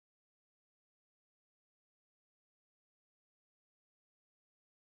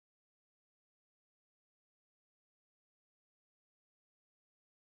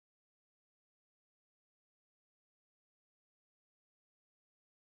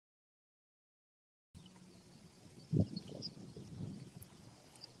Let's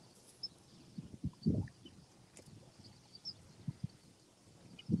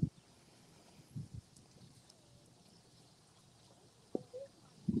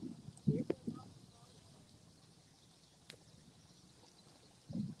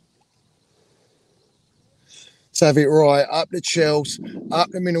have it right. Up the Chels, up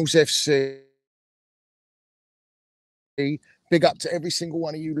the Minerals FC. Big up to every single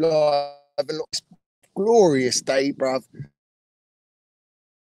one of you live. Have a glorious day, bruv.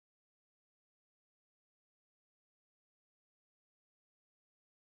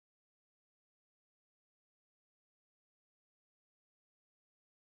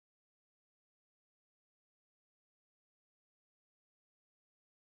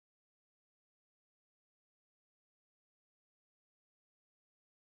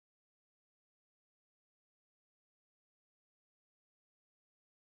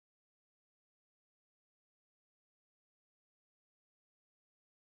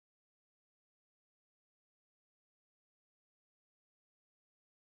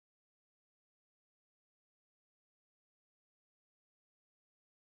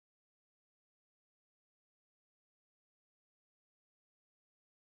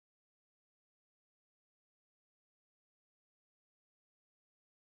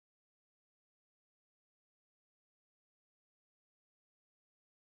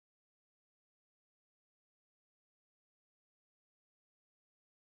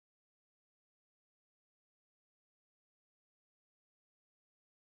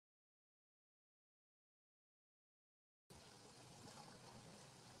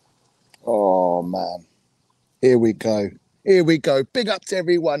 Oh, man. Here we go. Here we go. Big up to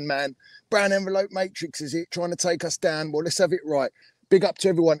everyone, man. Brown envelope matrix is it trying to take us down? Well, let's have it right. Big up to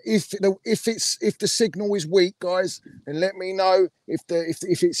everyone. If the signal is weak, guys, then let me know. If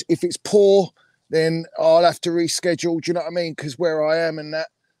it's poor, then I'll have to reschedule. Do you know what I mean? Because where I am and that,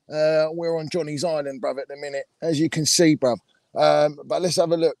 we're on Johnny's Island, bruv, at the minute, as you can see, bruv. But let's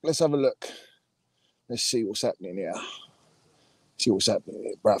have a look. Let's have a look. Let's see what's happening here. See what's happening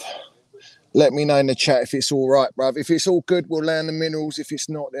here, bruv. Let me know in the chat if it's all right, bruv. If it's all good, we'll land the minerals. If it's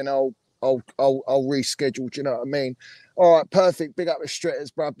not, then I'll reschedule. Do you know what I mean? All right, perfect. Big up the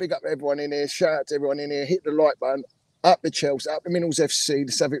Stretters, bruv. Big up everyone in here. Shout out to everyone in here. Hit the like button. Up the Chelsea. Up the Minerals FC.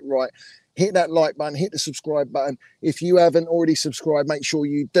 Let's have it right. Hit that like button. Hit the subscribe button. If you haven't already subscribed, make sure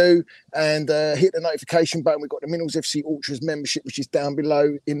you do. And hit the notification button. We've got the Minerals FC Ultras membership, which is down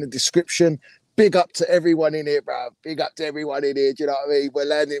below in the description. Big up to everyone in here, bro. Big up to everyone in here. Do you know what I mean? We're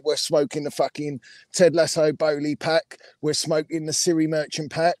landing. We're smoking the fucking Ted Lasso Bowley pack. We're smoking the Siri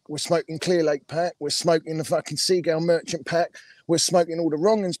Merchant pack. We're smoking Clear Lake pack. We're smoking the fucking Seagull Merchant pack. We're smoking all the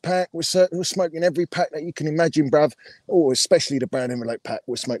Wrong'uns pack. We're smoking every pack that you can imagine, bruv. Oh, especially the brown envelope pack.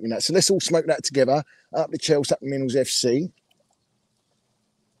 We're smoking that. So let's all smoke that together. Up the Chelsea, up the Minerals FC.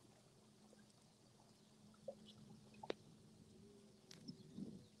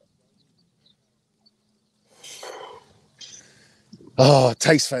 Oh,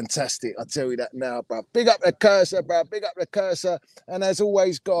 tastes fantastic. I tell you that now, bro. Big up the cursor, bro. Big up the cursor. And as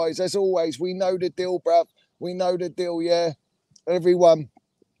always, guys, as always, we know the deal, bro. We know the deal, yeah. Everyone,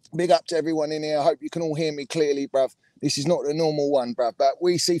 big up to everyone in here. I hope you can all hear me clearly, bruv. This is not the normal one, bruv. But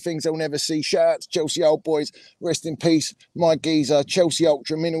we see things they'll never see. Shout out to Chelsea Old Boys. Rest in peace, my geezer. Chelsea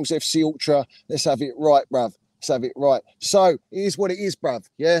Ultra, Minerals FC Ultra. Let's have it right, bruv. Let's have it right. So here's what it is, bruv.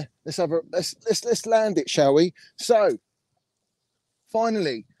 Yeah. Let's land it, shall we? So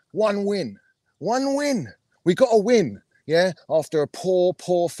finally, one win. One win. We got a win. Yeah, after a poor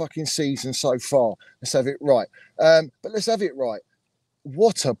fucking season so far. Let's have it right. But let's have it right.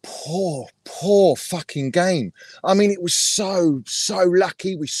 What a poor fucking game. I mean, it was so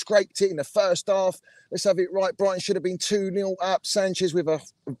lucky. We scraped it in the first half. Let's have it right. Brighton should have been 2-0 up. Sanchez with a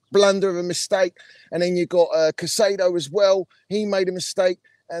blunder of a mistake. And then you got Casado as well. He made a mistake.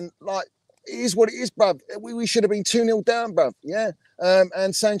 And like, it is what it is, bruv. We should have been 2-0 down, bruv. Yeah.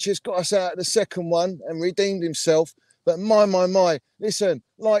 And Sanchez got us out of the second one and redeemed himself. But my. Listen,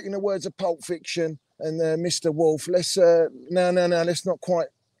 like in the words of Pulp Fiction and Mr. Wolf, let's let's not quite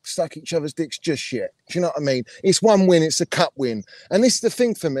stuck each other's dicks just yet. Do you know what I mean? It's one win, it's a cup win. And this is the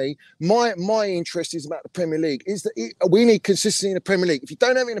thing for me. My interest is about the Premier League. Is that we need consistency in the Premier League. If you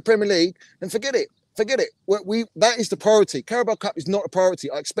don't have it in the Premier League, then forget it. Forget it. That is the priority. Carabao Cup is not a priority.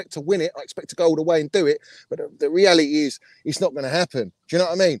 I expect to win it. I expect to go all the way and do it. But the reality is, it's not going to happen. Do you know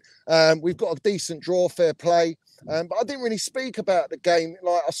what I mean? We've got a decent draw, fair play. But I didn't really speak about the game.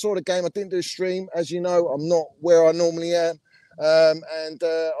 Like, I saw the game. I didn't do a stream. As you know, I'm not where I normally am. And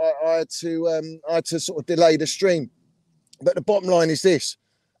I had to sort of delay the stream. But the bottom line is this.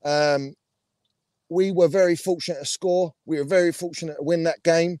 we were very fortunate to score. We were very fortunate to win that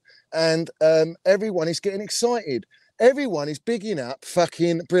game. And everyone is getting excited. Everyone is bigging up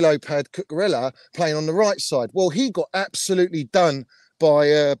fucking Brillo Pad Cucurella playing on the right side. Well, he got absolutely done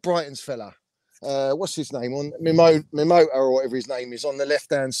by Brighton's fella. What's his name? On Mimota or whatever his name is on the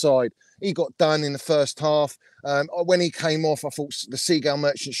left-hand side. He got done in the first half. When he came off, I thought the Seagull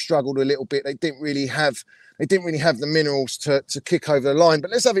merchants struggled a little bit. They didn't really have the minerals to kick over the line. But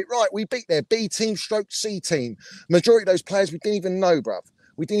let's have it right. We beat their B team stroke C team. Majority of those players we didn't even know, bruv.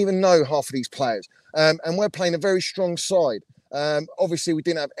 We didn't even know half of these players. And we're playing a very strong side. Obviously, we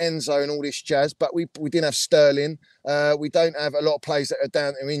didn't have Enzo and all this jazz, but we didn't have Sterling. We don't have a lot of players that are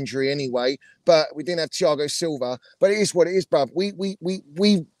down to injury anyway, but we didn't have Thiago Silva. But it is what it is, bruv.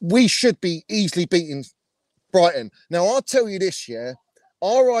 We should be easily beating Brighton. Now, I'll tell you this, yeah,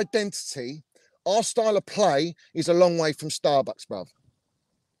 our identity, our style of play is a long way from Starbucks, bruv.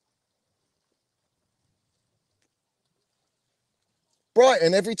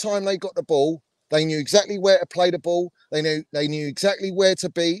 Brighton, every time they got the ball, they knew exactly where to play the ball. They knew exactly where to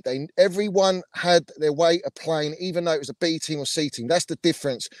be. Everyone had their way of playing, even though it was a B team or C team. That's the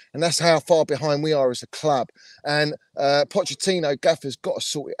difference, and that's how far behind we are as a club. And Pochettino, Gaffer's got to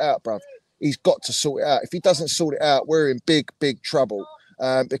sort it out, bruv. He's got to sort it out. If he doesn't sort it out, we're in big, big trouble.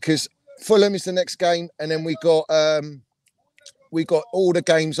 Because Fulham is the next game, and then we got all the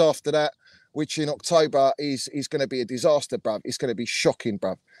games after that, which in October is going to be a disaster, bruv. It's going to be shocking,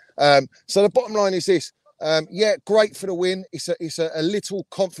 bruv. So the bottom line is this. Yeah, great for the win. It's a little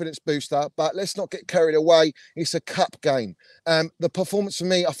confidence booster, but let's not get carried away. It's a cup game. The performance for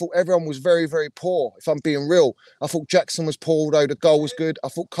me, I thought everyone was very, very poor, if I'm being real. I thought Jackson was poor, although the goal was good. I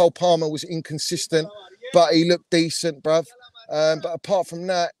thought Cole Palmer was inconsistent, but he looked decent, bruv. But apart from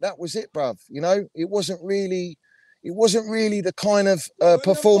that, that was it, bruv. You know, it wasn't really the kind of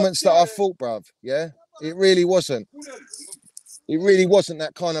performance that I thought, bruv. Yeah, it really wasn't. It really wasn't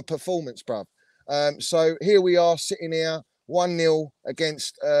that kind of performance, bruv. So here we are sitting here 1-0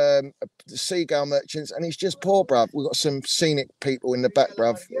 against the Seagull Merchants, and it's just poor, bruv. We've got some scenic people in the back,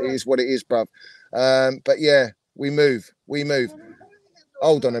 bruv. It is what it is, bruv. But yeah, we move.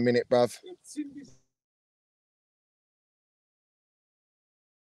 Hold on a minute, bruv.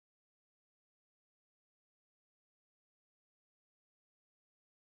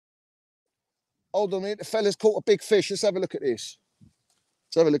 Hold on a minute. The fella's caught a big fish. Let's have a look at this.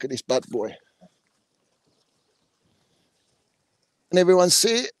 Let's have a look at this bad boy. Can everyone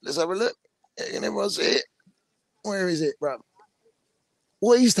see it? Let's have a look. Can everyone see it? Where is it, bro?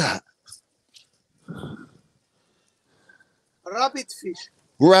 What is that? Rabbit fish.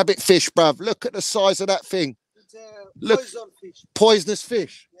 Rabbit fish, bruv. Look at the size of that thing. It's a Look, poison fish. Poisonous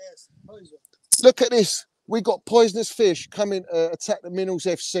fish. Yes, poison. Look at this. We got poisonous fish coming to attack the Minerals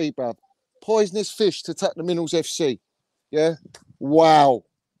FC, bruv. Poisonous fish to attack the Minerals FC. Yeah? Wow.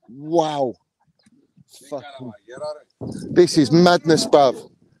 Fucking. This is madness, bruv.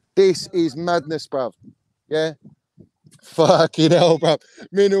 This is madness, bruv. Yeah? Fucking hell, bruv.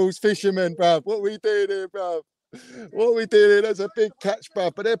 Minerals fishermen, bruv. What we doing here, bruv? What we doing here? That's a big catch,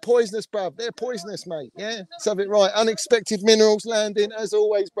 bruv. But they're poisonous, bruv. They're poisonous, mate. Yeah? Let's have it right. Unexpected minerals landing, as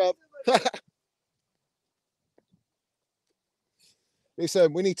always, bruv.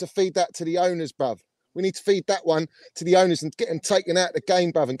 Listen, we need to feed that to the owners, bruv. We need to feed that one to the owners and get them taken out of the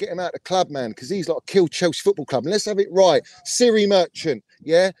game, bruv, and get them out of the club, man, because he's like killed Chelsea Football Club. And let's have it right. Siri Merchant,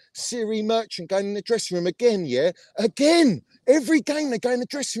 yeah? Siri Merchant going in the dressing room again, yeah? Again. Every game they go in the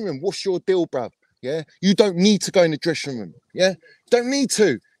dressing room. What's your deal, bruv? Yeah? You don't need to go in the dressing room, yeah? Don't need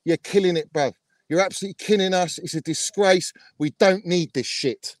to. You're killing it, bruv. You're absolutely killing us. It's a disgrace. We don't need this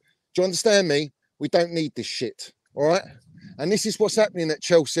shit. Do you understand me? We don't need this shit, all right? And this is what's happening at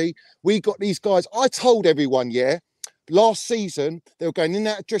Chelsea. We got these guys. I told everyone, yeah, last season, they were going in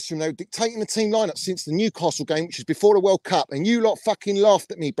that dressing room. They were dictating the team lineup since the Newcastle game, which is before the World Cup. And you lot fucking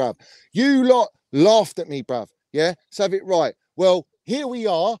laughed at me, bruv. You lot laughed at me, bruv. Yeah? So have it right. Well, here we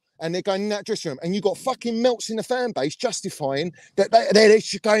are. And they're going in that dressing room. And you got fucking melts in the fan base justifying that they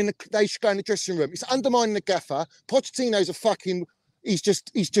should go in the dressing room. It's undermining the gaffer. Pochettino's a fucking... He's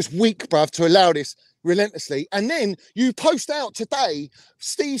just weak, bruv, to allow this relentlessly. And then you post out today,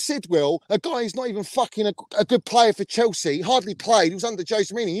 Steve Sidwell, a guy who's not even fucking a good player for Chelsea, hardly played, he was under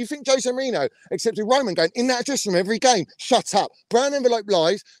Jose Mourinho. You think Jose Mourinho accepted Roman going in that dressing room every game? Shut up. Brown envelope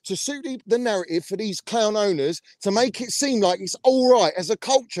lies to suit the narrative for these clown owners, to make it seem like it's all right as a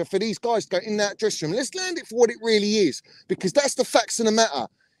culture for these guys to go in that dressing room. Let's land it for what it really is, because that's the facts of the matter.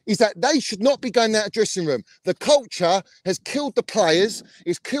 Is that they should not be going out of dressing room. The culture has killed the players,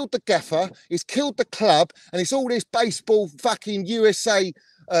 it's killed the gaffer, it's killed the club, and it's all this baseball fucking USA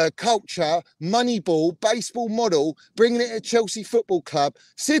culture, Moneyball, baseball model, bringing it to Chelsea Football Club.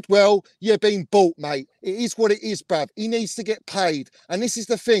 Sidwell, you're being bought, mate. It is what it is, bruv. He needs to get paid. And this is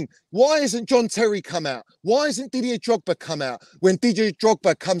the thing. Why isn't John Terry come out? Why isn't Didier Drogba come out? When Didier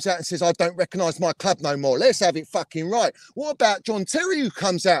Drogba comes out and says, I don't recognise my club no more. Let's have it fucking right. What about John Terry, who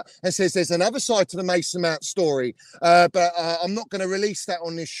comes out and says there's another side to the Mason Mount story, but I'm not going to release that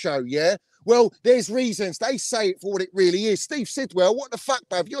on this show, yeah? Well, there's reasons. They say it for what it really is. Steve Sidwell, what the fuck,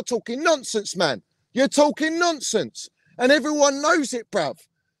 bruv? You're talking nonsense, man. You're talking nonsense. And everyone knows it, bruv.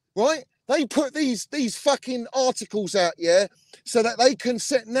 Right? They put these fucking articles out, yeah, so that they can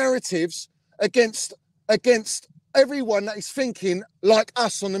set narratives against everyone that is thinking like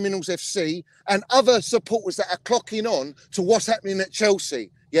us on the Minerals FC and other supporters that are clocking on to what's happening at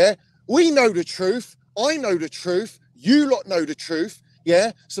Chelsea, yeah? We know the truth. I know the truth. You lot know the truth.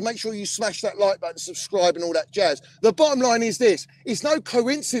 Yeah, so make sure you smash that like button, subscribe and all that jazz. The bottom line is this. It's no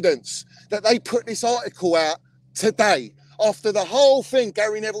coincidence that they put this article out today after the whole thing.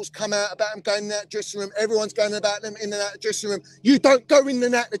 Gary Neville's come out about him going in that dressing room. Everyone's going about them in and out of the dressing room. You don't go in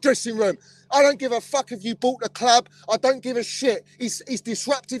and out of the dressing room. I don't give a fuck if you bought the club. I don't give a shit. It's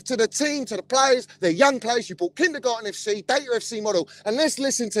disruptive to the team, to the players. They're young players. You bought Kindergarten FC, Data FC model. And let's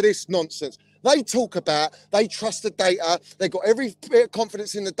listen to this nonsense. They talk about they trust the data. They've got every bit of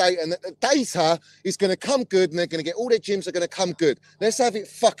confidence in the data and that the data is going to come good and they're going to get all their gyms are going to come good. Let's have it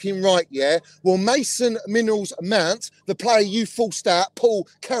fucking right, yeah? Well, Mason Minerals Mount, the player you forced out, Paul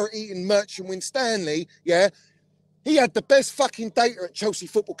Carrot-eating Merchant Winstanley, yeah? He had the best fucking data at Chelsea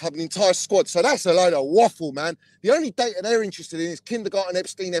Football Club, the entire squad. So that's a load of waffle, man. The only data they're interested in is Kindergarten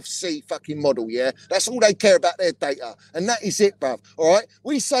Epstein FC fucking model, yeah? That's all they care about, their data. And that is it, bruv, all right?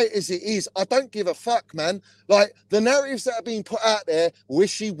 We say it as it is. I don't give a fuck, man. Like, the narratives that are being put out there,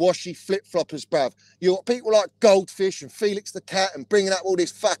 wishy-washy flip-floppers, bruv. You've got people like Goldfish and Felix the Cat and bringing up all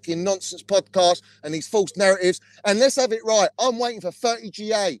this fucking nonsense podcast and these false narratives. And let's have it right. I'm waiting for 30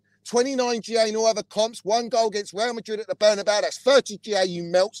 GA. 29 GA in all other comps, 1 goal against Real Madrid at the Bernabeu. That's 30 GA, you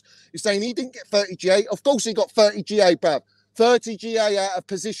melts. You're saying he didn't get 30 GA. Of course he got 30 GA, bruv. 30 GA out of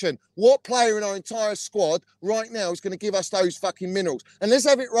position. What player in our entire squad right now is going to give us those fucking minerals? And let's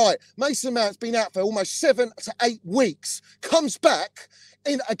have it right. Mason Mount's been out for almost 7 to 8 weeks. Comes back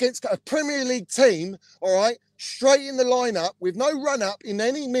in against a Premier League team, all right, straight in the lineup with no run-up in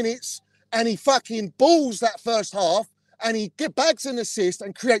any minutes, and he fucking balls that first half. And he bags an assist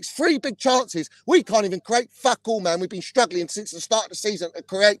and creates 3 big chances. We can't even create fuck all, man. We've been struggling since the start of the season to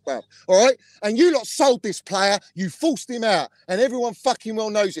create, bruv. All right? And you lot sold this player. You forced him out. And everyone fucking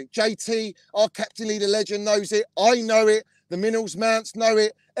well knows it. JT, our captain leader legend, knows it. I know it. The Minerals Mounts know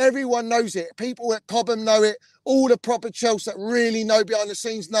it. Everyone knows it. People at Cobham know it. All the proper Chelsea that really know behind the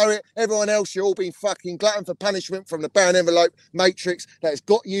scenes know it. Everyone else, you're all being fucking glutton for punishment from the brown envelope matrix that has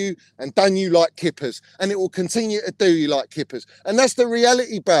got you and done you like kippers. And it will continue to do you like kippers. And that's the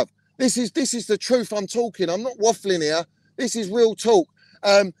reality, bruv. This is the truth I'm talking. I'm not waffling here. This is real talk.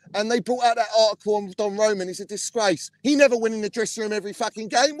 And they brought out that article on Don Roman. It's a disgrace. He never went in the dressing room every fucking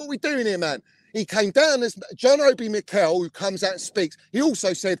game. What are we doing here, man? He came down as John Obi Mikel, who comes out and speaks. He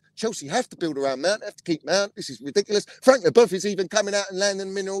also said, Chelsea have to build around Mount, have to keep Mount. This is ridiculous. Frank LeBeuf is even coming out and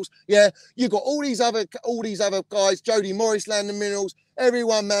landing minerals. Yeah, you got all these other guys, Jody Morris landing minerals.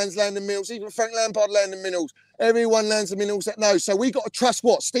 Everyone man's landing minerals. Even Frank Lampard landing minerals. Everyone lands the minerals that knows. So we got to trust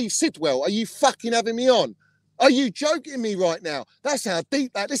what? Steve Sidwell. Are you fucking having me on? Are you joking me right now? That's how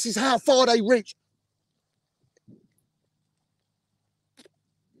deep that. This is how far they reach.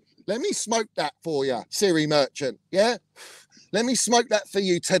 Let me smoke that for you, Siri Merchant, yeah? Let me smoke that for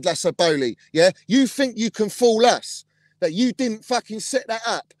you, Ted Lasso-Bowley, yeah? You think you can fool us, that you didn't fucking set that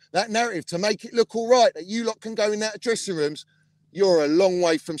up, that narrative to make it look all right, that you lot can go in that dressing rooms? You're a long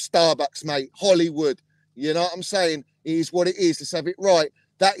way from Starbucks, mate, Hollywood. You know what I'm saying? It is what it is. Let's have it right.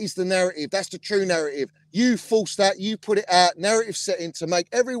 That is the narrative. That's the true narrative. You forced that. You put it out. Narrative setting to make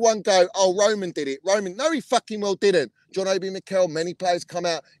everyone go, oh, Roman did it. Roman. No, he fucking well didn't. John Obi Mikel, many players come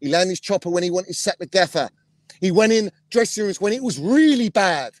out. He landed his chopper when he wanted to sack the gaffer. He went in dressing rooms when it was really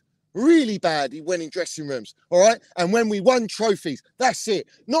bad. Really bad. He went in dressing rooms. All right. And when we won trophies, that's it.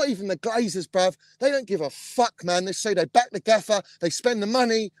 Not even the Glazers, bruv. They don't give a fuck, man. They say they back the gaffer. They spend the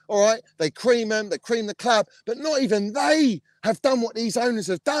money. All right. They cream them. They cream the club. But not even they have done what these owners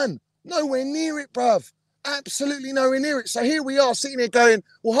have done. Nowhere near it, bruv. Absolutely nowhere near it. So here we are sitting here going,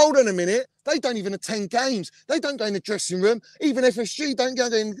 well, hold on a minute. They don't even attend games. They don't go in the dressing room. Even FSG don't go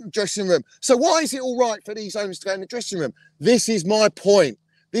in the dressing room. So why is it all right for these owners to go in the dressing room? This is my point.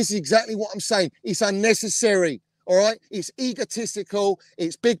 This is exactly what I'm saying. It's unnecessary, all right? It's egotistical.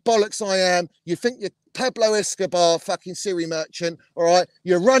 It's big bollocks I am. You think Pablo Escobar, fucking Siri merchant, all right?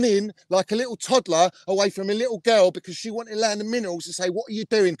 You're running like a little toddler away from a little girl because she wanted to land the minerals and say, what are you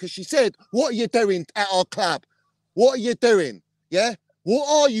doing? Because she said, what are you doing at our club? What are you doing? Yeah? What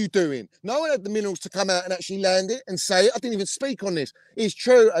are you doing? No one had the minerals to come out and actually land it and say it. I didn't even speak on this. It's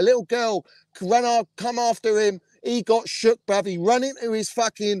true. A little girl come after him. He got shook, bruv. He ran into his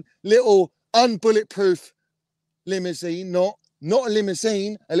fucking little unbulletproof limousine, not a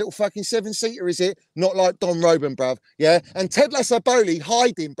limousine, a little fucking 7-seater, is it? Not like Don Roban, bruv, yeah? And Ted Lasso-Bowley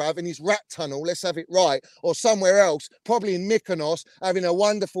hiding, bruv, in his rat tunnel, let's have it right, or somewhere else, probably in Mykonos, having a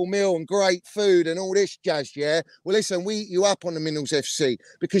wonderful meal and great food and all this jazz, yeah? Well, listen, we eat you up on the Minerals FC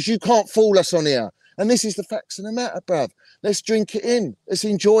because you can't fool us on here. And this is the facts of the matter, bruv. Let's drink it in. Let's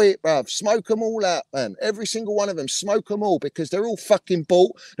enjoy it, bruv. Smoke them all out, man. Every single one of them. Smoke them all because they're all fucking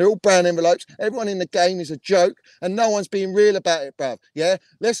bought. They're all brown envelopes. Everyone in the game is a joke and no one's being real about it, bruv. Yeah?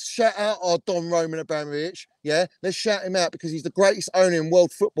 Let's shout out our Don Roman Abramovich. Yeah? Let's shout him out because he's the greatest owner in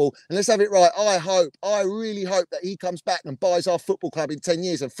world football. And let's have it right. I really hope that he comes back and buys our football club in 10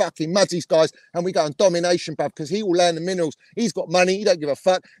 years and fucking muds these guys and we go on domination, bruv, because he will land the minerals. He's got money. He don't give a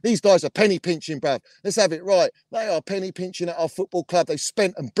fuck. These guys are penny pinching, bruv. Let's have it right. They are penny pinching at our football club. They've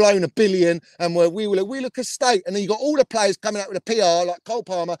spent and blown $1 billion and we look a state. And then you've got all the players coming out with a PR like Cole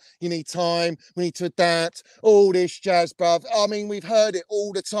Palmer. You need time. We need to adapt. All this jazz, bruv. I mean, we've heard it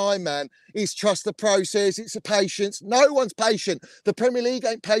all the time, man. It's trust the process. It's a patience. No one's patient. The Premier League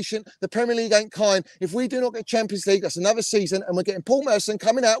ain't patient. The Premier League ain't kind. If we do not get Champions League, that's another season. And we're getting Paul Merson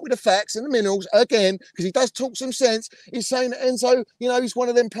coming out with the facts and the minerals again, because he does talk some sense. He's saying that Enzo, you know, he's one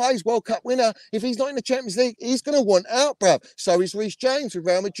of them players, World Cup winner. If he's not in the Champions League, he's going to want out, bruv. So is Reece James with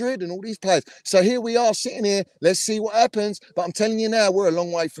Real Madrid and all these players. So here we are sitting here. Let's see what happens. But I'm telling you now, we're a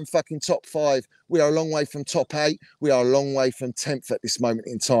long way from fucking top 5. We are a long way from top 8. We are a long way from 10th at this moment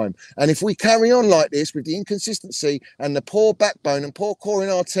in time. And if we carry on like this with the inconsistency and the poor backbone and poor core in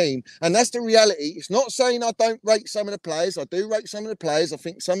our team, and that's the reality. It's not saying I don't rate some of the players. I do rate some of the players. I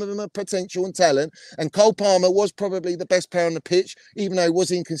think some of them are potential and talent. And Cole Palmer was probably the best player on the pitch, even though he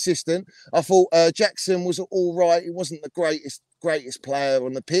was inconsistent. I thought Jackson was all right. He wasn't the greatest player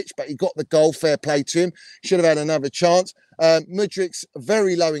on the pitch, but he got the goal. Fair play to him. Should have had another chance. Mudrik's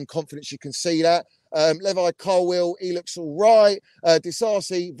very low in confidence. You can see that. Levi Colwill, he looks all right.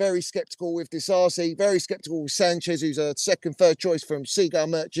 Disasi, very sceptical with Disasi, very sceptical with Sanchez, who's a second, third choice from Seagull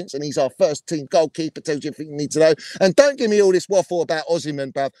Merchants, and he's our first team goalkeeper, tells you everything you need to know. And don't give me all this waffle about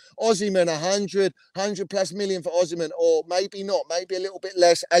Osimhen, bruv. Osimhen, 100 plus million for Osimhen, or maybe not, maybe a little bit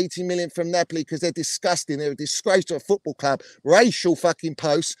less, 80 million from Napoli, because they're disgusting. They're a disgrace to a football club. Racial fucking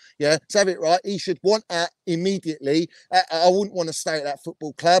posts, yeah? Let's have it right. He should want out immediately. I wouldn't want to stay at that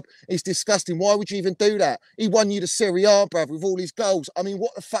football club. It's disgusting. Why would you even do that? He won you the Serie A, bruv, with all his goals. I mean,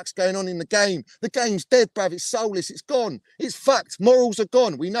 what the fuck's going on in the game? The game's dead, bruv. It's soulless. It's gone. It's fucked. Morals are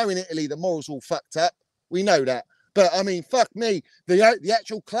gone. We know in Italy the morals all fucked up. We know that. But I mean, fuck me. The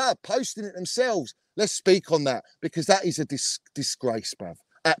actual club posting it themselves. Let's speak on that, because that is a disgrace, bruv.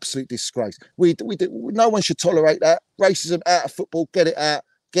 Absolute disgrace. No one should tolerate that. Racism out of football. Get it out.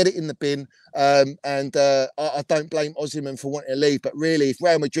 Get it in the bin. I don't blame Osimhen for wanting to leave. But really, if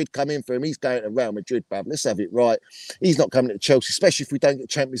Real Madrid come in for him, he's going to Real Madrid, bruv. Let's have it right. He's not coming to Chelsea, especially if we don't get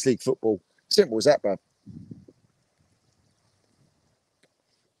Champions League football. Simple as that, bruv.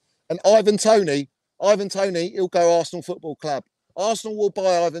 And Ivan Toney, he'll go Arsenal Football Club. Arsenal will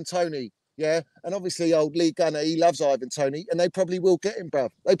buy Ivan Toney. Yeah. And obviously, old Lee Gunner, he loves Ivan Toney. And they probably will get him, bruv.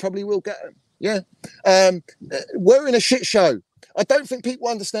 They probably will get him. Yeah. We're in a shit show. I don't think people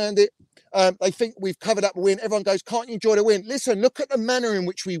understand it. They think we've covered up a win. Everyone goes, can't you enjoy the win? Listen, look at the manner in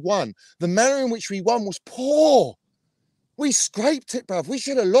which we won. The manner in which we won was poor. We scraped it, bruv. We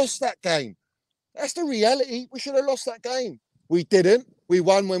should have lost that game. That's the reality. We should have lost that game. We didn't. We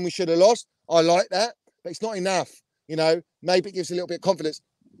won when we should have lost. I like that, but it's not enough. You know, maybe it gives a little bit of confidence.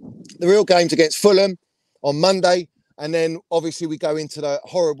 The real game's against Fulham on Monday. And then obviously we go into the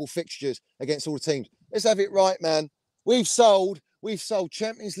horrible fixtures against all the teams. Let's have it right, man. We've sold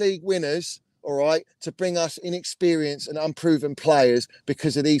Champions League winners, all right, to bring us inexperienced and unproven players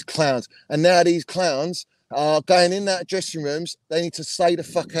because of these clowns. And now these clowns are going in that dressing rooms. They need to stay the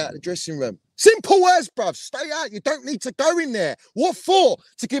fuck out of the dressing room. Simple as, bruv. Stay out. You don't need to go in there. What for?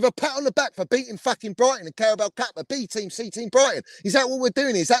 To give a pat on the back for beating fucking Brighton and Carabao Cup, the B team, C team Brighton. Is that what we're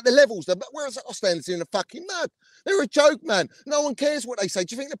doing? Is that the levels? Where's Ostenders in the fucking mud? They're a joke, man. No one cares what they say.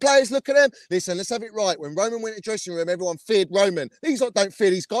 Do you think the players look at them? Listen, let's have it right. When Roman went to the dressing room, everyone feared Roman. These lot don't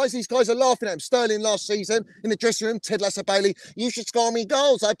fear these guys. These guys are laughing at him. Sterling last season in the dressing room, Ted Lasso-Bailey, you should score me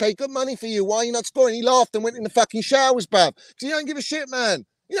goals. I pay good money for you. Why are you not scoring? He laughed and went in the fucking showers, bruv. Because you don't give a shit, man.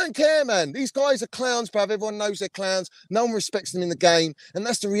 You don't care, man. These guys are clowns, bruv. Everyone knows they're clowns. No one respects them in the game. And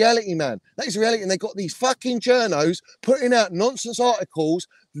that's the reality, man. That is reality. And they've got these fucking journos putting out nonsense articles,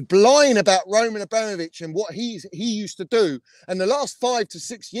 lying about Roman Abramovich and what he used to do. And the last 5 to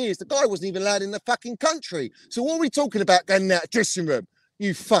 6 years, the guy wasn't even allowed in the fucking country. So what are we talking about getting out of dressing room?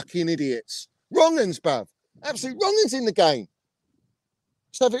 You fucking idiots. Wrong uns, bruv. Absolute wrong uns in the game.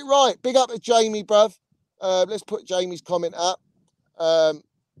 Let's have it right. Big up to Jamie, bruv. Let's put Jamie's comment up. I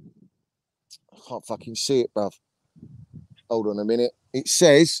can't fucking see it, bruv. Hold on a minute. It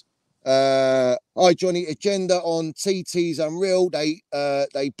says, hi Johnny, agenda on TT's unreal. They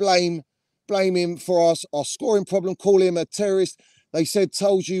blame him for our scoring problem, call him a terrorist. They said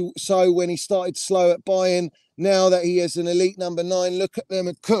told you so when he started slow at Bayern. Now that he has an elite number 9, look at them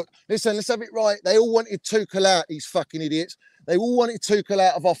and cook. Listen, let's have it right. They all wanted Tuchel out, these fucking idiots. They all wanted Tuchel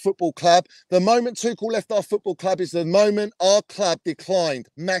out of our football club. The moment Tuchel left our football club is the moment our club declined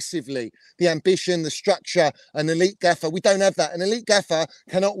massively. The ambition, the structure, an elite gaffer. We don't have that. An elite gaffer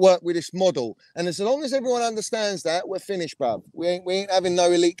cannot work with this model. And as long as everyone understands that, we're finished, bruv. We ain't having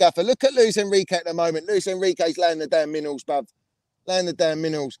no elite gaffer. Look at Luis Enrique at the moment. Luis Enrique's laying the damn minerals, bruv. Laying the damn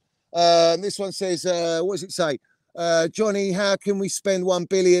minerals. This one says, what does it say? Johnny, how can we spend 1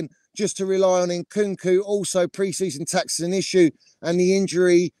 billion just to rely on Nkunku? Also, pre-season tax is an issue, and the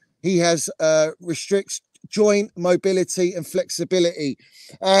injury he has restricts joint mobility and flexibility.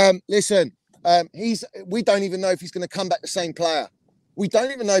 Listen, we don't even know if he's going to come back the same player. We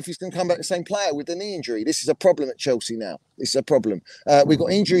don't even know if he's going to come back the same player with the knee injury. This is a problem at Chelsea now. This is a problem. We've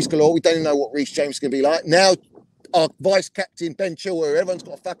got injuries galore. We don't even know what Reece James is going to be like. Now, our vice captain, Ben Chilwell, who everyone's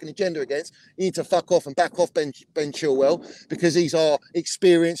got a fucking agenda against, you need to fuck off and back off Ben Chilwell, because he's our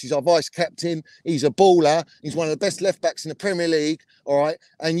experience, he's our vice captain, he's a baller, he's one of the best left backs in the Premier League, all right?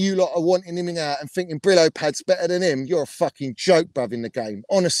 And you lot are wanting him out and thinking Brillo Pad's better than him. You're a fucking joke, bruv, in the game,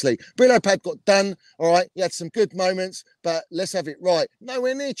 honestly. Brillo Pad got done, all right? He had some good moments, but let's have it right.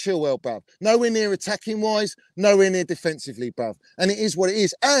 Nowhere near Chilwell, bruv. Nowhere near attacking-wise, nowhere near defensively, bruv. And it is what it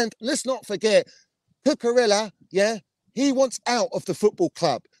is. And let's not forget, Cucurella, yeah, he wants out of the football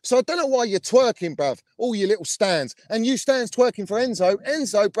club. So I don't know why you're twerking, bruv, all you little stands. And you stands twerking for Enzo.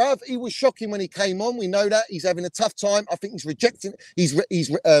 Enzo, bruv, he was shocking when he came on. We know that. He's having a tough time. I think he's rejecting. He's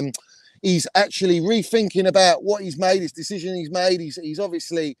actually rethinking about what he's made, his decision he's made. He's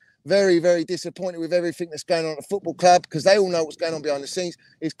obviously very, very disappointed with everything that's going on at the football club, because they all know what's going on behind the scenes.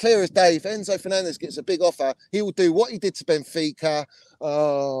 It's clear as day. If Enzo Fernandez gets a big offer, he will do what he did to Benfica.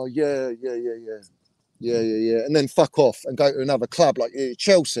 Oh, yeah. And then fuck off and go to another club like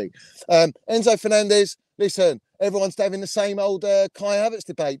Chelsea. Enzo Fernandez, listen, everyone's having the same old Kai Havertz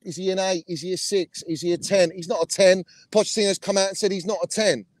debate. Is he an 8? Is he a 6? Is he a 10? He's not a 10. Pochettino's come out and said he's not a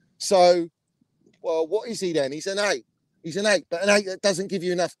 10. So, well, what is he then? He's an 8. He's an 8, but an 8 that doesn't give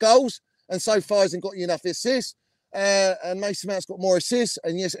you enough goals, and so far hasn't got you enough assists. And Mason Mount's got more assists,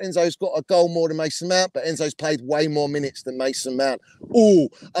 and yes, Enzo's got a goal more than Mason Mount, but Enzo's played way more minutes than Mason Mount. Ooh,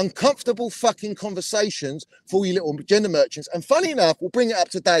 uncomfortable fucking conversations for all you little gender merchants. And funny enough, we'll bring it up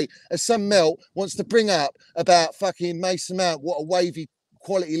today as some melt wants to bring up about fucking Mason Mount, what a wavy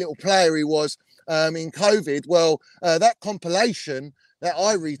quality little player he was in COVID. Well, that compilation that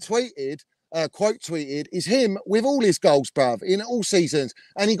I retweeted, quote tweeted, is him with all his goals, bruv, in all seasons.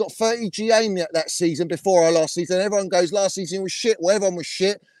 And he got 30 GA in that season before our last season. Everyone goes, last season was shit. Well, everyone was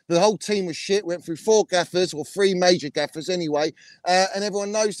shit. The whole team was shit. Went through 4 gaffers, or 3 major gaffers anyway. And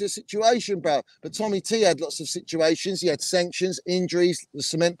everyone knows the situation, bruv. But Tommy T had lots of situations. He had sanctions, injuries, the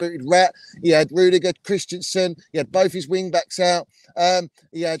cement-booted rat. He had Rudiger, Christensen. He had both his wing-backs out.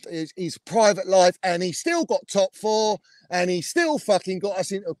 He had his private life, and he still got top 4. And he still fucking got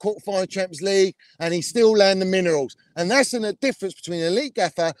us into a quarter-final Champions League, and he still landed the minerals. And that's the difference between an elite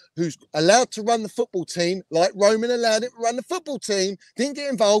gaffer who's allowed to run the football team, like Roman allowed him to run the football team, didn't get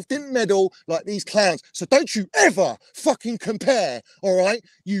involved, didn't meddle like these clowns. So don't you ever fucking compare, all right,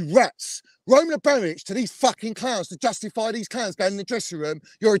 you rats, Roman Abramovich to these fucking clowns, to justify these clowns going in the dressing room.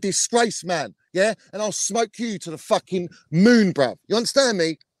 You're a disgrace, man, yeah? And I'll smoke you to the fucking moon, bruv. You understand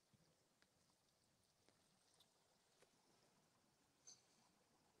me?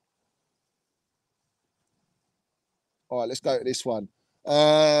 All right, let's go to this one.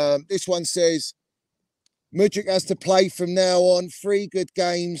 This one says, Mudryk has to play from now on 3 good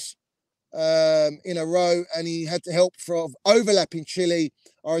games in a row, and he had to help from overlapping Chile.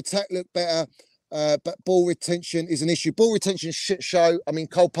 Our attack looked better, but ball retention is an issue. Ball retention shit show. I mean,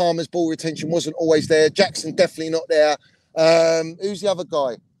 Cole Palmer's ball retention wasn't always there. Jackson definitely not there. Who's the other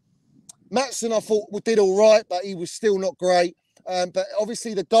guy? Maatson, I thought did all right, but he was still not great. But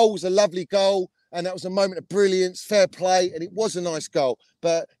obviously the goal was a lovely goal. and that was a moment of brilliance, fair play, and it was a nice goal.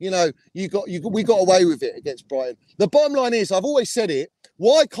 But we got away with it against Brighton. The bottom line is, I've always said it.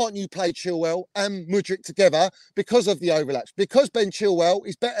 Why can't you play Chilwell and Mudryk together? Because of the overlaps. Because Ben Chilwell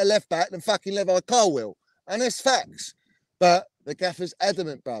is better left back than fucking Levi Carl, and there's facts. But the gaffer's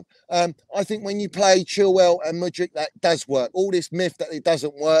adamant, bruv. I think when you play Chilwell and Mudryk, that does work. All this myth that it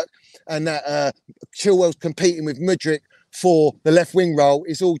doesn't work and that Chilwell's competing with Mudryk for the left wing role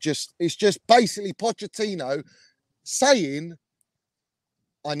is it's just basically Pochettino saying,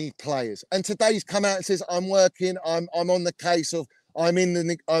 I need players. And today's come out and says, I'm working, I'm on the case of, I'm in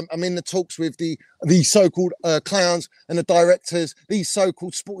the talks with the so-called clowns and the directors, these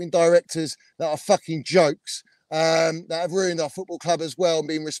so-called sporting directors that are fucking jokes. That have ruined our football club as well and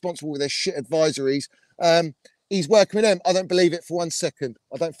been responsible with their shit advisories. He's working with them. I don't believe it for 1 second.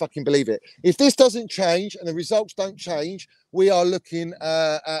 I don't fucking believe it. If this doesn't change and the results don't change, we are looking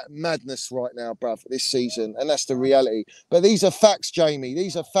at madness right now, bruv, this season. And that's the reality. But these are facts, Jamie.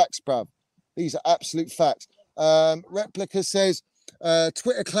 These are facts, bruv. These are absolute facts. Replica says,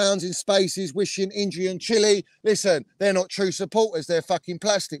 Twitter clowns in spaces wishing injury on Chile. Listen, they're not true supporters. They're fucking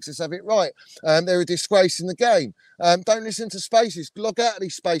plastics. Let's have it right. They're a disgrace in the game. Don't listen to spaces. Log out of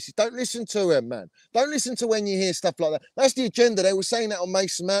these spaces. Don't listen to them, man. Don't listen to when you hear stuff like that. That's the agenda. They were saying that on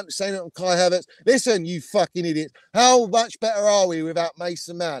Mason Mount, saying it on Kai Havertz. Listen, you fucking idiots. How much better are we without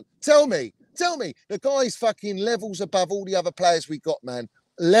Mason Mount? Tell me. The guy's fucking levels above all the other players we got, man.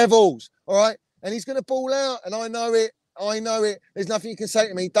 Levels, all right? And he's going to ball out, and I know it. There's nothing you can say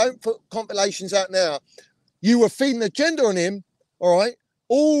to me. Don't put compilations out now. You were feeding the agenda on him, all right,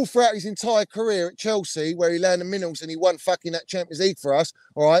 all throughout his entire career at Chelsea, where he landed minerals and he won fucking that Champions League for us,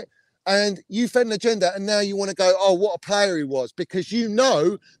 all right? And you fed an agenda, and now you want to go, oh, what a player he was, because you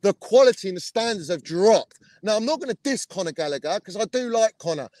know the quality and the standards have dropped. Now, I'm not going to diss Conor Gallagher, because I do like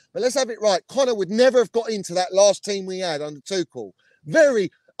Conor, but let's have it right. Conor would never have got into that last team we had under Tuchel.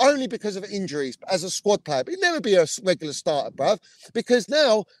 Only because of injuries as a squad player. But he'd never be a regular starter, bruv. Because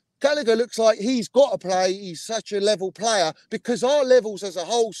now Gallagher looks like he's got to play. He's such a level player because our levels as a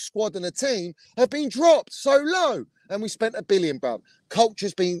whole squad and a team have been dropped so low. And we spent $1 billion, bruv.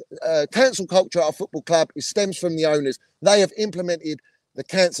 Culture's been, cancel culture at our football club. It stems from the owners. They have implemented the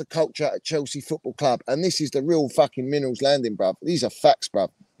cancer culture at Chelsea Football Club. And this is the real fucking minerals landing, bruv. These are facts, bruv.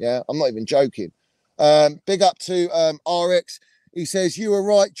 Yeah, I'm not even joking. Big up to RX. He says, you were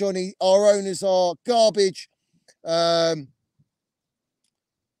right, Johnny. Our owners are garbage. We are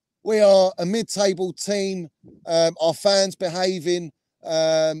a mid-table team. Our fans behaving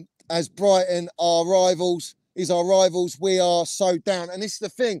as Brighton, our rivals. We are so down. And this is the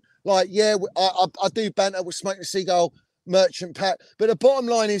thing. Like, yeah, I do banter with Smoke the Seagull, Merchant Pat. But the bottom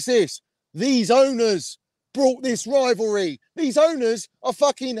line is this. These owners brought this rivalry. These owners are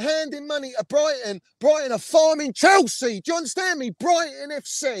fucking handing money to Brighton. Brighton are farming Chelsea. Do you understand me? Brighton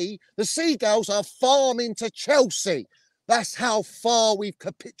FC, the Seagulls are farming to Chelsea. That's how far we've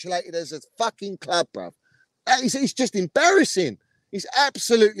capitulated as a fucking club, bruv. It's just embarrassing. It's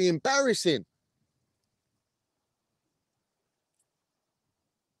absolutely embarrassing.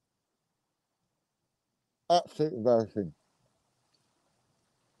 Absolutely embarrassing.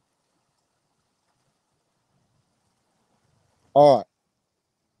 All right.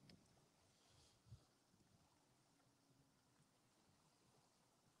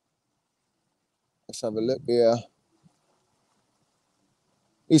 Let's have a look here.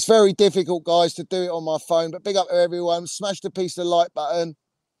 It's very difficult, guys, to do it on my phone, but big up to everyone. Smash the piece of the like button.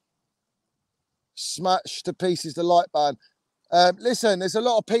 Smash to pieces the like button. Listen, there's a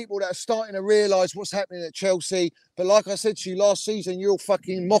lot of people that are starting to realise what's happening at Chelsea. But like I said to you last season, you're all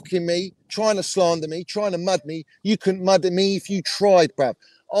fucking mocking me, trying to slander me, trying to mud me. You couldn't mud me if you tried, bruv.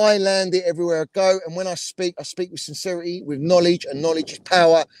 I land it everywhere I go. And when I speak with sincerity, with knowledge, and knowledge is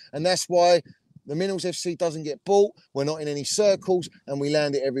power. And that's why the Minerals FC doesn't get bought. We're not in any circles, and we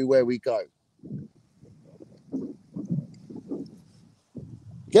land it everywhere we go.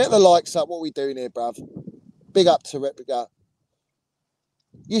 Get the likes up. What are we doing here, bruv? Big up to Replica.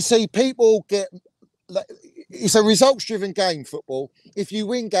 You see, people get... It's a results-driven game, football. If you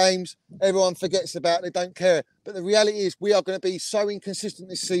win games, everyone forgets about it. They don't care. But the reality is we are going to be so inconsistent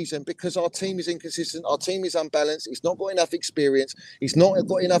this season because our team is inconsistent. Our team is unbalanced. It's not got enough experience. It's not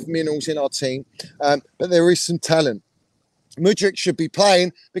got enough minerals in our team. But there is some talent. Mudryk should be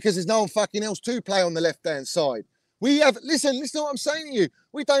playing because there's no one fucking else to play on the left-hand side. We have... Listen to what I'm saying to you.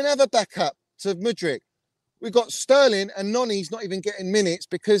 We don't have a backup to Mudryk. We've got Sterling and Nonny's not even getting minutes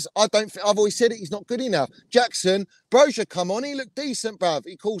because I've always said it, he's not good enough. Jackson, Brozier come on, he looked decent, bruv.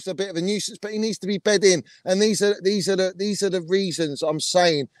 He caused a bit of a nuisance, but he needs to be bed in. And these are the reasons I'm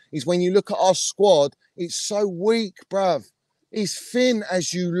saying is when you look at our squad, it's so weak, bruv. It's thin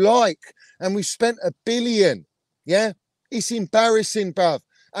as you like. And we've spent $1 billion. Yeah? It's embarrassing, bruv.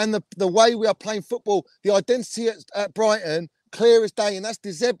 And the way we are playing football, the identity at Brighton, clear as day, and that's De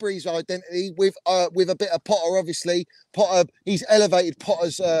Zebri's identity with a bit of Potter, obviously. Potter, he's elevated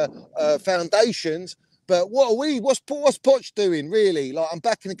Potter's foundations. But what are we? What's Poch doing, really? Like, I'm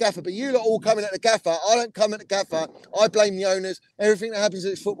backing the gaffer, but you lot all coming at the gaffer. I don't come at the gaffer. I blame the owners. Everything that happens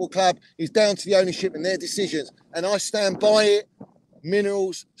at this football club is down to the ownership and their decisions. And I stand by it.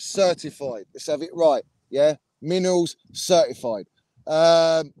 Minerals certified. Let's have it right. Yeah? Minerals certified.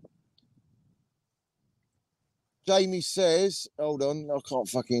 Jamie says, hold on, I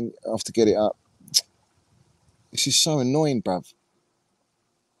have to get it up. This is so annoying, bruv.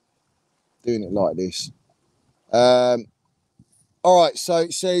 Doing it like this. All right, so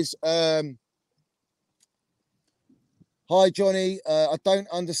it says, hi, Johnny. I don't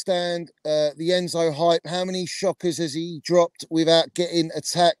understand the Enzo hype. How many shockers has he dropped without getting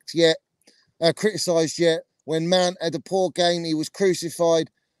attacked yet, criticised yet? When Mount had a poor game, he was crucified.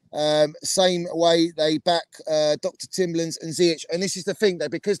 Same way they back Dr. Timberlands and Ziyech. And this is the thing,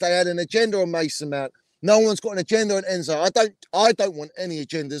 that because they had an agenda on Mason Mount, no one's got an agenda on Enzo. I don't want any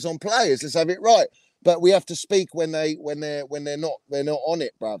agendas on players. Let's have it right. But we have to speak when they're not on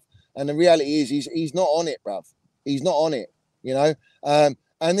it, bruv. And the reality is he's not on it, bruv. He's not on it, you know.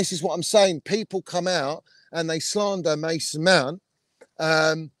 And this is what I'm saying. People come out and they slander Mason Mount.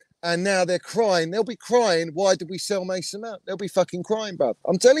 And now they're crying. They'll be crying. Why did we sell Mason Mount? They'll be fucking crying, bruv.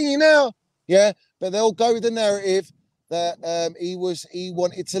 I'm telling you now. Yeah. But they'll go with the narrative that he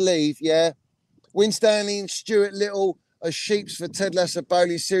wanted to leave. Yeah. Win Stanley and Stuart Little are sheeps for Ted Lasso,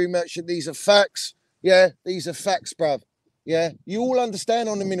 Bowley, Siri Merchant. These are facts. Yeah. These are facts, bruv. Yeah. You all understand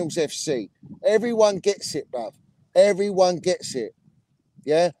on the Minerals FC. Everyone gets it, bruv. Everyone gets it.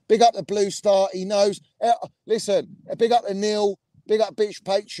 Yeah. Big up the Blue Star. He knows. Listen, big up the Neil. Big up Bitch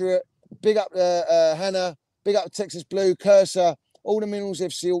Patriot, big up Hannah, big up Texas Blue, Cursor, all the Minerals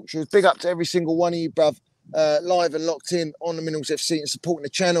FC Ultras. Big up to every single one of you, bruv, live and locked in on the Minerals FC and supporting the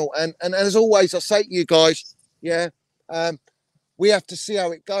channel. And as always, I say to you guys, yeah, we have to see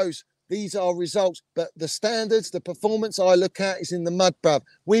how it goes. These are results, but the standards, the performance I look at is in the mud, bruv.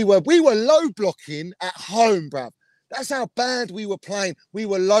 We were low blocking at home, bruv. That's how bad we were playing. We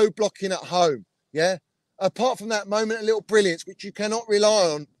were low blocking at home, yeah. Apart from that moment of little brilliance, which you cannot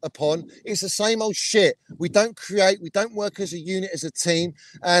rely upon, it's the same old shit. We don't create, we don't work as a unit, as a team,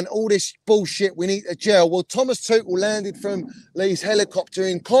 and all this bullshit, we need a gel. Well, Thomas Tuchel landed from Lee's helicopter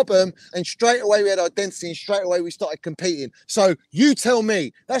in Cobham, and straight away we had identity, and straight away we started competing. So you tell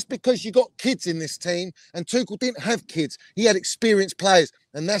me, that's because you got kids in this team, and Tuchel didn't have kids. He had experienced players.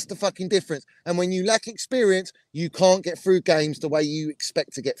 And that's the fucking difference. And when you lack experience, you can't get through games the way you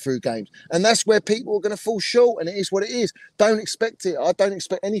expect to get through games. And that's where people are going to fall short. And it is what it is. Don't expect it. I don't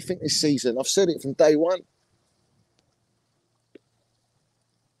expect anything this season. I've said it from day one.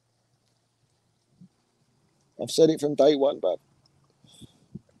 I've said it from day one, bro.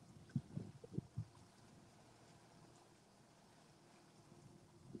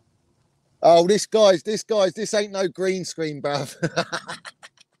 Oh, this ain't no green screen, bruv.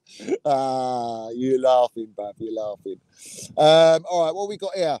 You're laughing, bruv. You're laughing. All right, what we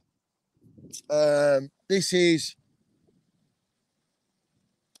got here? This is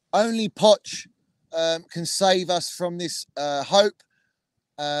only Poch can save us from this hope.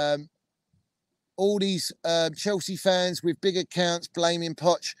 All these Chelsea fans with big accounts blaming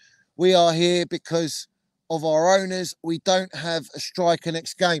Poch. We are here because of our owners. We don't have a striker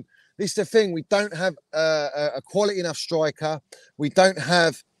next game. This is the thing. We don't have a quality enough striker. We don't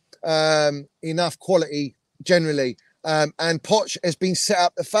have enough quality generally. And Poch has been set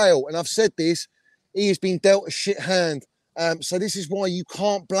up to fail. And I've said this. He has been dealt a shit hand. So this is why you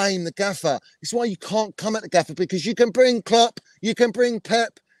can't blame the gaffer. It's why you can't come at the gaffer, because you can bring Klopp, you can bring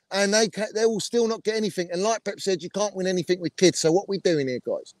Pep, and they will still not get anything. And like Pep said, you can't win anything with kids. So what are we doing here,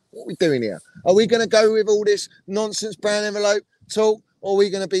 guys? What are we doing here? Are we going to go with all this nonsense brown envelope talk? Or are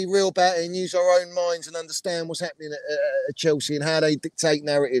we going to be real about it and use our own minds and understand what's happening at Chelsea and how they dictate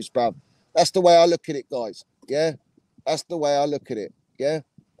narratives, bruv? That's the way I look at it, guys. Yeah? That's the way I look at it. Yeah?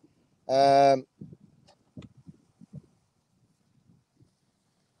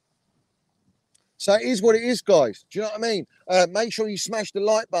 So it is what it is, guys. Do you know what I mean? Make sure you smash the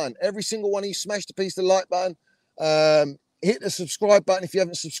like button. Every single one of you smash the piece of the like button. Hit the subscribe button if you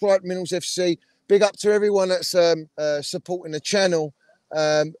haven't subscribed to Minerals FC. big up to everyone that's supporting the channel.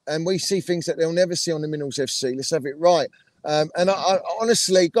 And we see things that they'll never see on the Minerals FC. Let's have it right. And I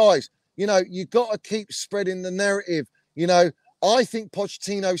honestly, guys, you know, you got to keep spreading the narrative. You know, I think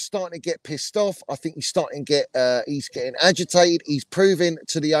Pochettino's starting to get pissed off. I think he's starting to get, he's getting agitated. He's proving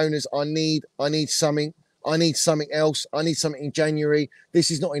to the owners, I need something. I need something else. I need something in January. This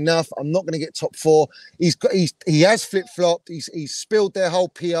is not enough. I'm not going to get top four. He has flip-flopped. He's spilled their whole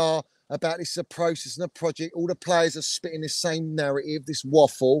PR about this is a process and a project. All the players are spitting the same narrative, this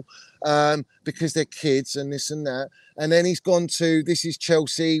waffle, because they're kids and this and that. And then he's gone to, this is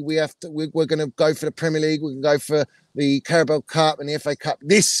Chelsea. We're going to go for the Premier League. We can go for the Carabao Cup and the FA Cup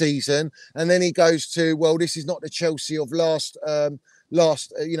this season. And then he goes to, well, this is not the Chelsea of last,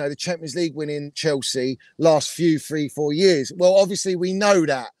 you know, the Champions League winning Chelsea last 3-4 years. Well, obviously we know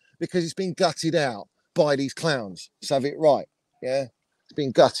that because it's been gutted out by these clowns. So have it right. Yeah. It's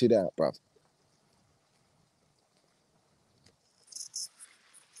been gutted out, bruv.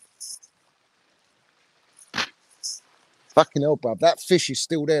 Fucking hell, bruv. That fish is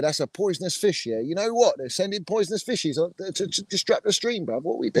still there. That's a poisonous fish, yeah? You know what? They're sending poisonous fishes to distract the stream, bruv.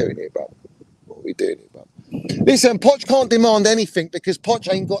 What are we doing here, bruv? What are we doing here, bruv? Listen, Poch can't demand anything because Poch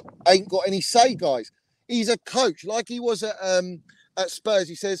ain't got any say, guys. He's a coach. Like he was at Spurs.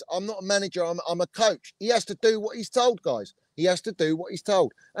 He says, I'm not a manager, I'm a coach. He has to do what he's told, guys. He has to do what he's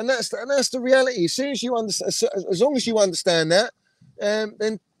told. And that's the reality. As soon as you understand, as long as you understand that,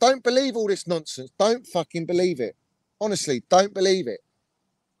 then don't believe all this nonsense. Don't fucking believe it. Honestly, don't believe it.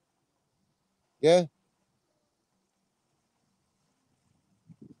 Yeah?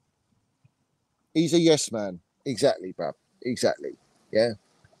 He's a yes man. Exactly, bruv. Exactly. Yeah?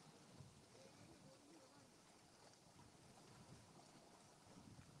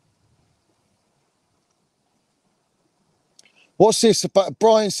 What's this?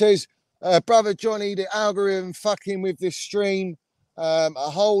 Brian says, brother Johnny, the algorithm fucking with this stream. A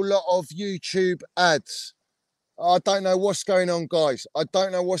whole lot of YouTube ads. I don't know what's going on, guys. I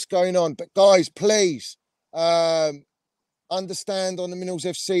don't know what's going on. But, guys, please understand on the Minerals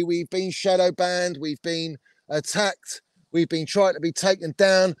FC, we've been shadow banned. We've been attacked. We've been trying to be taken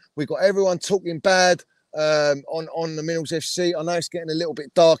down. We've got everyone talking bad on the Minerals FC. I know it's getting a little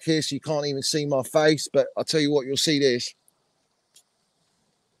bit dark here, so you can't even see my face. But I'll tell you what, you'll see this.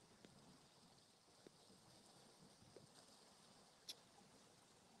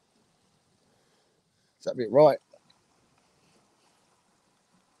 Is that a bit right?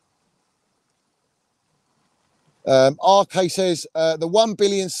 RK says the 1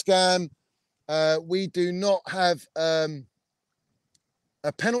 billion scam. We do not have a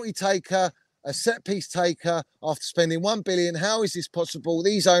penalty taker, a set piece taker after spending 1 billion. How is this possible?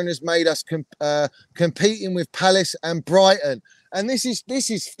 These owners made us competing with Palace and Brighton, and this is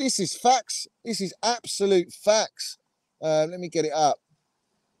facts. This is absolute facts. Let me get it up.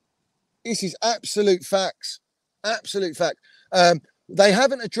 This is absolute facts. Absolute fact. They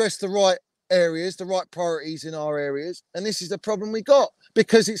haven't addressed the right areas, the right priorities in our areas. And this is the problem we got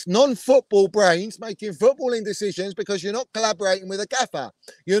because it's non-football brains making footballing decisions because you're not collaborating with a gaffer.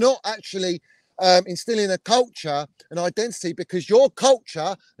 You're not actually instilling a culture, an identity, because your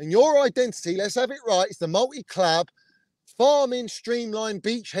culture and your identity, let's have it right, it's the multi-club, farming, streamlined,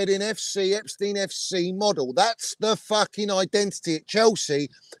 beachheading FC, Epstein FC model. That's the fucking identity at Chelsea,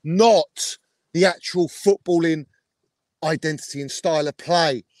 not the actual footballing identity and style of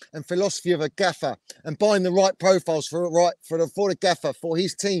play and philosophy of a gaffer and buying the right profiles for the gaffer, for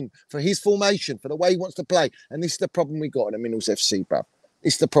his team, for his formation, for the way he wants to play. And this is the problem we got in the Minerals FC, bruv.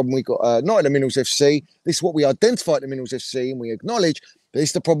 This is the problem we got, not in the Minerals FC. This is what we identify at the Minerals FC and we acknowledge, but this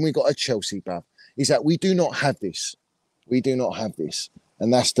is the problem we got at Chelsea, bruv, is that we do not have this. We do not have this.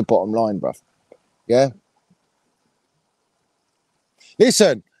 And that's the bottom line, bruv. Yeah?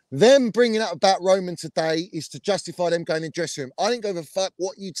 Listen, them bringing up about Roman today is to justify them going in the dressing room. I don't give a fuck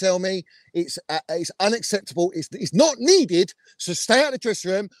what you tell me. It's unacceptable. It's not needed. So stay out of the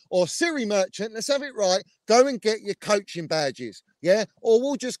dressing room, or Siri Merchant, let's have it right, go and get your coaching badges, yeah? Or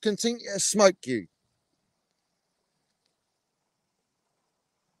we'll just continue to smoke you.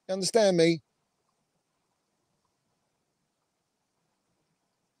 You understand me?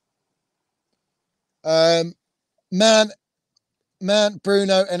 Mount,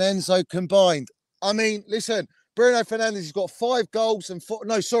 Bruno and Enzo combined. I mean, listen, Bruno Fernandes has got 4 goals and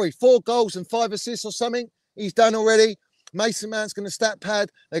 5 assists or something. He's done already. Mason Mount's going to stat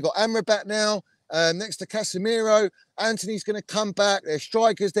pad. They've got Amrabat now. next to Casemiro. Anthony's going to come back. There's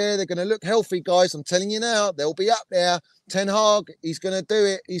strikers there. They're going to look healthy, guys. I'm telling you now, they'll be up there. Ten Hag, he's going to do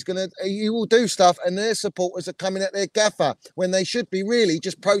it. He will do stuff. And their supporters are coming at their gaffer when they should be really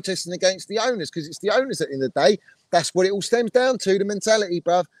just protesting against the owners, because it's the owners at the end of the day. That's what it all stems down to, the mentality,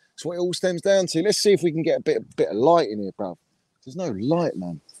 bruv. That's what it all stems down to. Let's see if we can get a bit of light in here, bruv. There's no light,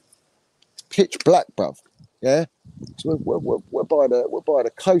 man. It's pitch black, bruv. Yeah? So we're by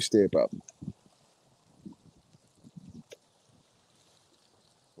the coast here, bruv.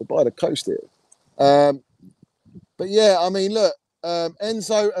 We're by the coast here. But yeah, I mean, look,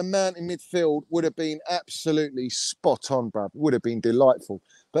 Enzo and Mount in midfield would have been absolutely spot on, bruv. Would have been delightful.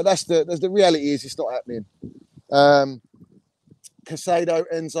 But that's the reality is it's not happening. Casado,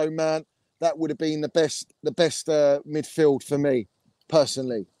 Enzo, Mount, that would have been the best midfield for me,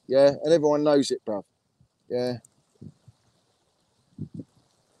 personally. Yeah, and everyone knows it, bruv. Yeah.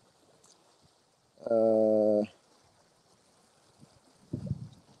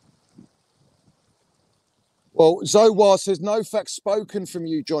 Well, Zowar says, no facts spoken from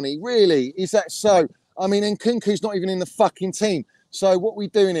you, Johnny. Really? Is that so? I mean, Nkunku's not even in the fucking team. So what we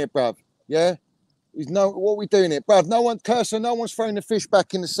doing here, bruv? Yeah? What we doing here? Bruv, no one's throwing the fish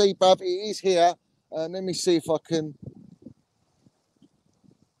back in the sea, bruv. It is here. Let me see if I can...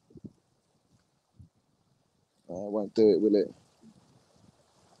 I won't do it, will it?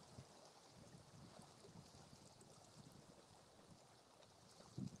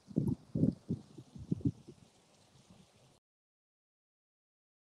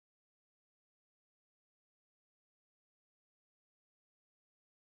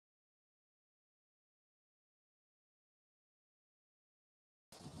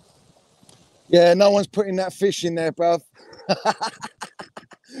 Yeah, no one's putting that fish in there, bruv.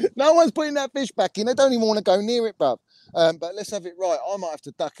 No one's putting that fish back in. They don't even want to go near it, bruv. But let's have it right. I might have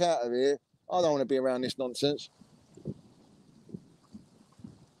to duck out of here. I don't want to be around this nonsense.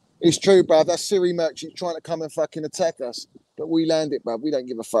 It's true, bruv. That's Siri merchant trying to come and fucking attack us. But we land it, bruv. We don't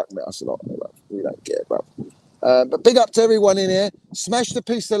give a fuck about us a lot, bruv. We don't care, bruv. But big up to everyone in here. Smash the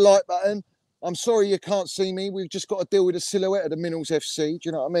piece of the like button. I'm sorry you can't see me. We've just got to deal with the silhouette of the Minerals FC. Do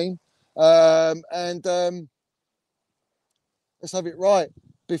you know what I mean? Let's have it right.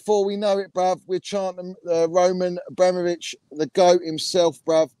 Before we know it, bruv, we're chanting Roman Abramovich, the GOAT himself,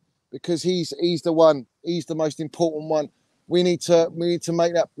 bruv, because he's the one. He's the most important one. We need to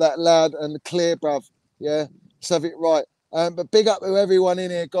make that loud and clear, bruv. Yeah, let's have it right. But big up to everyone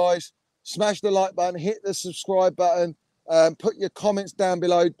in here, guys. Smash the like button, hit the subscribe button, put your comments down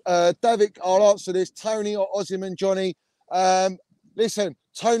below. David, I'll answer this. Tony or Ozyman, Johnny. Listen,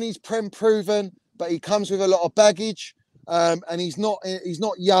 Tony's proven, but he comes with a lot of baggage. And he's not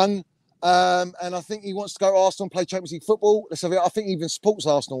young, and I think he wants to go to Arsenal and play Champions League football. Let's have it. I think he even supports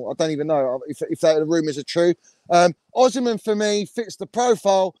Arsenal. I don't even know if the rumours are true. Ozyman for me fits the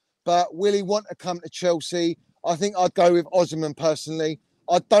profile, but will he want to come to Chelsea? I think I'd go with Ozyman personally.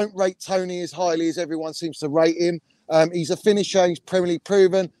 I don't rate Tony as highly as everyone seems to rate him. He's a finisher. He's Premier League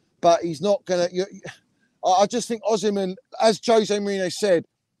proven, but he's not gonna. I just think Ozyman, as Jose Mourinho said,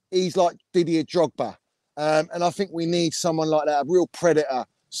 he's like Didier Drogba. And I think we need someone like that, a real predator,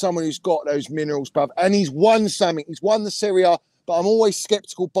 someone who's got those minerals, bruv. And he's won something. He's won the Serie A, but I'm always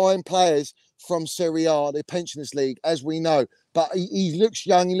sceptical buying players from Serie A, the Pensioners League, as we know. But he looks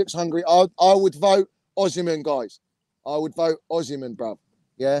young, he looks hungry. I would vote Ozyman, guys. I would vote Ozyman, bruv.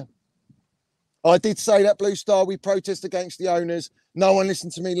 Yeah. I did say that, Blue Star, we protest against the owners. No one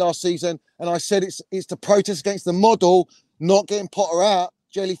listened to me last season. And I said it's to protest against the model, not getting Potter out,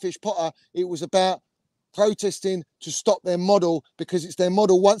 Jellyfish Potter. It was about protesting to stop their model, because it's their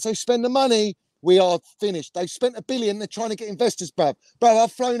model. Once they spend the money, we are finished. They've spent $1 billion. They're trying to get investors, bruv. Bruv,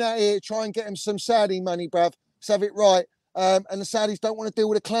 I've flown out here to try and get them some Saudi money, bruv. Let's have it right. And the Saudis don't want to deal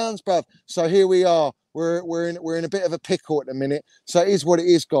with the clowns, bruv. So here we are. We're in a bit of a pickle at the minute. So it is what it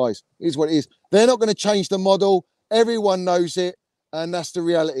is, guys. It is what it is. They're not going to change the model. Everyone knows it, and that's the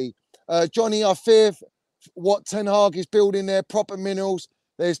reality. Johnny, I fear what Ten Hag is building there. Proper minerals.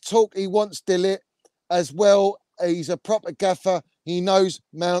 There's talk he wants Dillit as well. He's a proper gaffer. He knows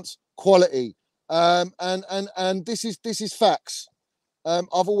Mount's quality. And this is facts. I've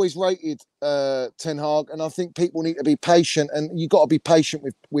always rated Ten Hag, and I think people need to be patient, and you've got to be patient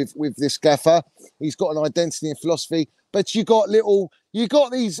with this gaffer. He's got an identity and philosophy, but you got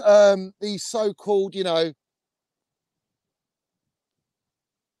these so-called,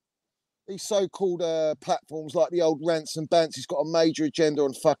 these so-called platforms like the old Rants and Bants. He's got a major agenda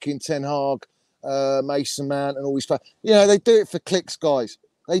on fucking Ten Hag, Mason Mount, and all these stuff. They do it for clicks, guys.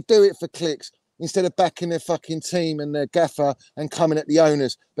 They do it for clicks. instead of backing their fucking team and their gaffer and coming at the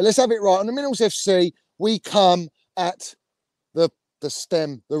owners. But let's have it right. On the Minerals FC, we come at the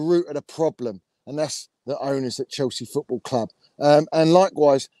stem, the root of the problem, and that's the owners at Chelsea Football Club. And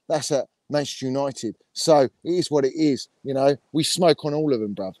likewise, that's at Manchester United. So it is what it is. You know, we smoke on all of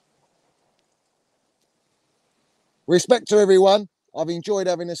them, bruv. Respect to everyone. I've enjoyed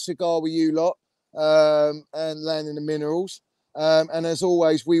having a cigar with you lot and landing the Minerals. And as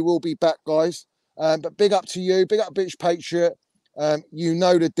always, we will be back, guys. But big up to you. Big up, Bitch Patriot. You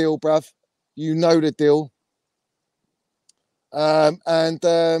know the deal, bruv. You know the deal.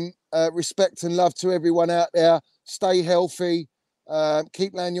 Respect and love to everyone out there. Stay healthy.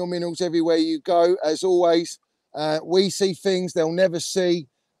 Keep landing your minerals everywhere you go. As always, we see things they'll never see.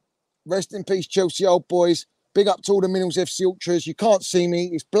 Rest in peace, Chelsea old boys. Big up to all the Minerals FC Ultras. You can't see me.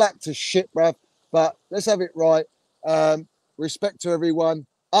 It's black to shit, bruv. But let's have it right. Respect to everyone.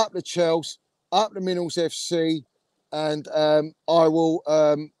 Up the Chelsea. Up the Minerals FC. And I will,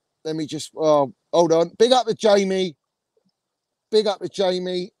 let me just, hold on. Big up to Jamie. Big up to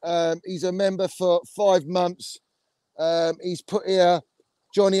Jamie. He's a member for 5 months. He's put here,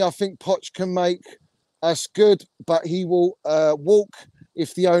 Johnny, I think Poch can make us good, but he will walk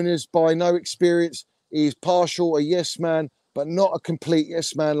if the owners, by no experience, is partial, a yes man, but not a complete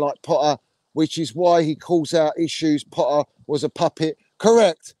yes man like Potter, which is why he calls out issues. Potter was a puppet.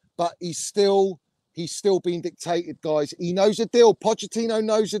 Correct, but he's still being dictated, guys. He knows the deal. Pochettino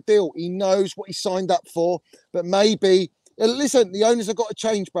knows the deal. He knows what he signed up for, but maybe... Listen, the owners have got to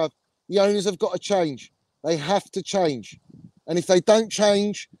change, bruv. The owners have got to change. They have to change. And if they don't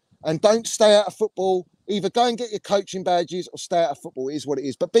change and don't stay out of football, either go and get your coaching badges or stay out of football. It is what it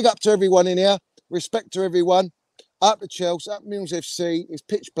is. But big up to everyone in here. Respect to everyone. Up the Chelsea, up Minerals FC. It's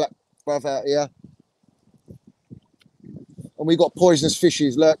pitch black, bruv, out here. And we got poisonous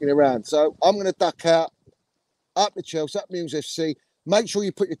fishes lurking around. So I'm going to duck out. Up the Chelsea, up Minerals FC. Make sure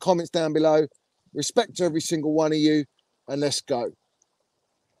you put your comments down below. Respect to every single one of you. And let's go.